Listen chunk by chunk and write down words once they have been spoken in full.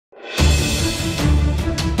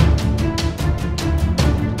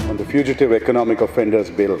Fugitive Economic Offenders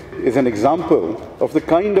Bill is an example of the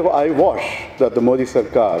kind of eyewash that the Modi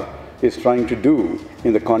Sarkar is trying to do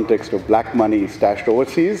in the context of black money stashed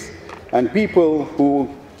overseas and people who,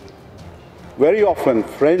 very often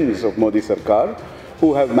friends of Modi Sarkar,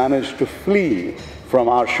 who have managed to flee from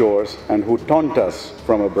our shores and who taunt us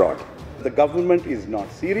from abroad. The government is not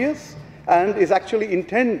serious and is actually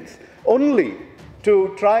intent only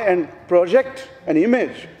to try and project an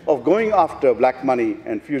image of going after black money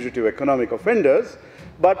and fugitive economic offenders,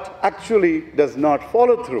 but actually does not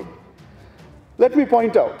follow through. Let me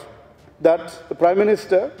point out that the Prime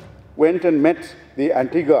Minister went and met the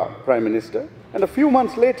Antigua Prime Minister, and a few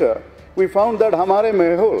months later, we found that Hamare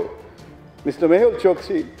Mehul, Mr. Mehul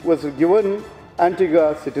Choksi, was given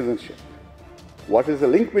Antigua citizenship. What is the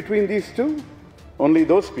link between these two? Only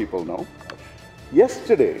those people know.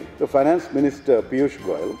 Yesterday, the Finance Minister Piyush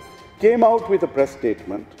Goyal came out with a press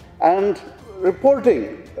statement and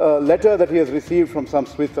reporting a letter that he has received from some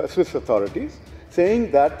Swiss authorities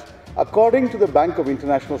saying that according to the Bank of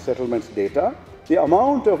International Settlements data, the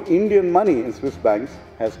amount of Indian money in Swiss banks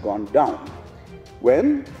has gone down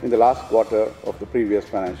when in the last quarter of the previous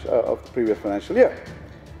financial year.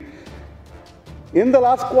 In the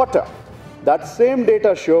last quarter, that same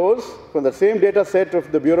data shows, from the same data set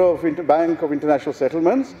of the Bureau of Bank of International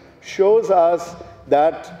Settlements, shows us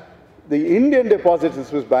that the Indian deposits in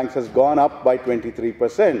Swiss banks has gone up by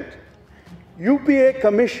 23%. UPA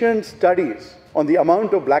commissioned studies on the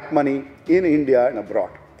amount of black money in India and abroad.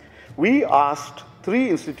 We asked three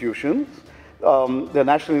institutions, the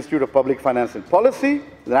National Institute of Public Finance and Policy,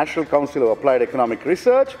 the National Council of Applied Economic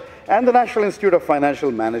Research, and the National Institute of Financial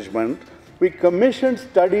Management. We commissioned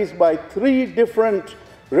studies by three different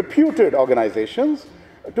reputed organizations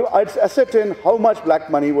to ascertain how much black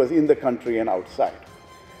money was in the country and outside.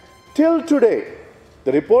 Till today,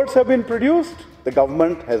 the reports have been produced, the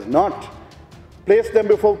government has not placed them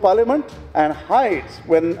before Parliament and hides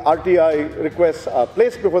when RTI requests are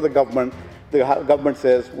placed before the government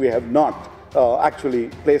says we have not actually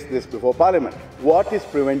placed this before Parliament. What is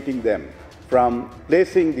preventing them from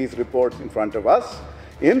placing these reports in front of us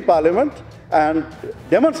in Parliament and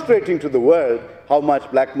demonstrating to the world how much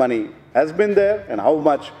black money has been there and how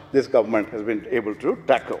much this government has been able to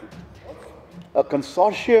tackle? A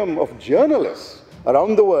consortium of journalists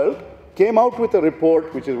around the world came out with a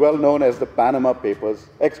report which is well known as the Panama Papers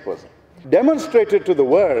expose. Demonstrated to the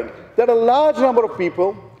world that a large number of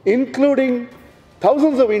people, including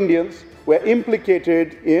thousands of Indians, were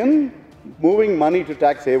implicated in moving money to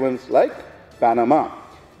tax havens like Panama.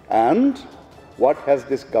 And what has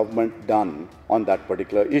this government done on that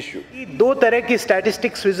particular issue? दो तरह की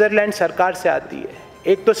statistics Switzerland सरकार से आती है,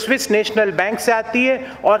 एक तो Swiss national bank से आती है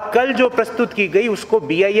और कल जो प्रस्तुत की गई उसको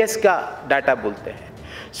BIS का डाटा बोलते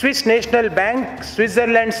हैं। स्विस नेशनल बैंक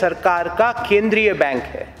स्विट्जरलैंड सरकार का केंद्रीय बैंक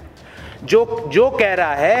है जो कह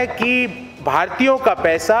रहा है कि भारतीयों का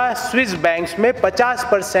पैसा स्विस बैंक्स में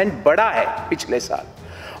 50% बढ़ा है पिछले साल,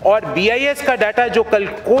 और BIS का डाटा जो कल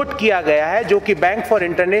कोट किया गया है, जो कि बैंक फॉर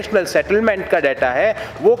इंटरनेशनल सेटलमेंट का डाटा है,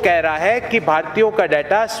 वो कह रहा है कि भारतीयों का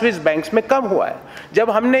डाटा स्विस बैंक्स में कम हुआ है। जब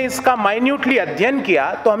हमने इसका माइन्यूटली अध्ययन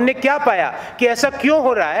किया तो हमने क्या पाया कि ऐसा क्यों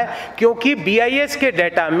हो रहा है, क्योंकि BIS के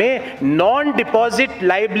डाटा में नॉन डिपॉजिट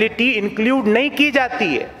लायबिलिटी इंक्लूड नहीं की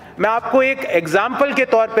जाती है। मैं आपको एक एग्जाम्पल के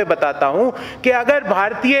तौर पे बताता हूं कि अगर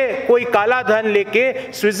भारतीय कोई काला धन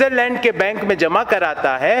लेके स्विट्जरलैंड के बैंक में जमा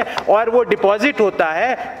कराता है और वो डिपॉजिट होता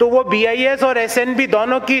है तो वो BIS और SNB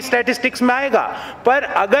दोनों की स्टैटिस्टिक्स में आएगा, पर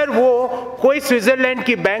अगर वो कोई स्विट्जरलैंड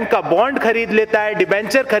की बैंक का बॉन्ड खरीद लेता है,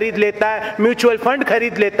 डिबेंचर खरीद लेता है, म्यूचुअल फंड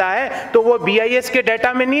खरीद लेता है, तो वो BIS के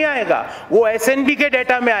डाटा में नहीं आएगा, वो SNB के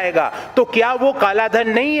डाटा में आएगा। तो क्या वो काला धन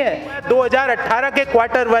नहीं है? 2018 के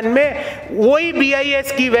Q1 में वही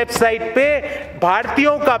BIS की वेबसाइट पे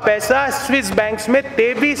भारतीयों का पैसा स्विस बैंक्स में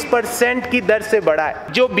 23% की दर से बढ़ा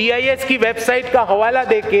है। जो BIS की वेबसाइट का हवाला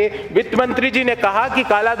देके वित्त मंत्री जी ने कहा कि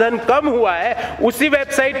काला धन कम हुआ है, उसी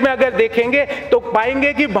वेबसाइट में अगर देखेंगे तो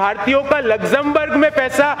पाएंगे कि भारतीयों का लग्जमबर्ग में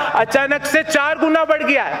पैसा अचानक से 4 गुना बढ़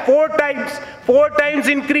गया है, 4 times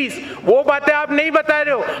increase। वो बातें आप नहीं बता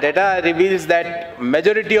रहे हो। Data reveals that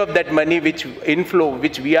majority of that money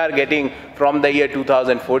which we are getting from the year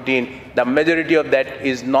 2014, the majority of that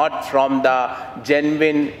is not from the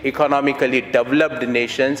genuine economically developed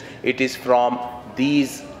nations, it is from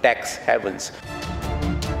these tax havens.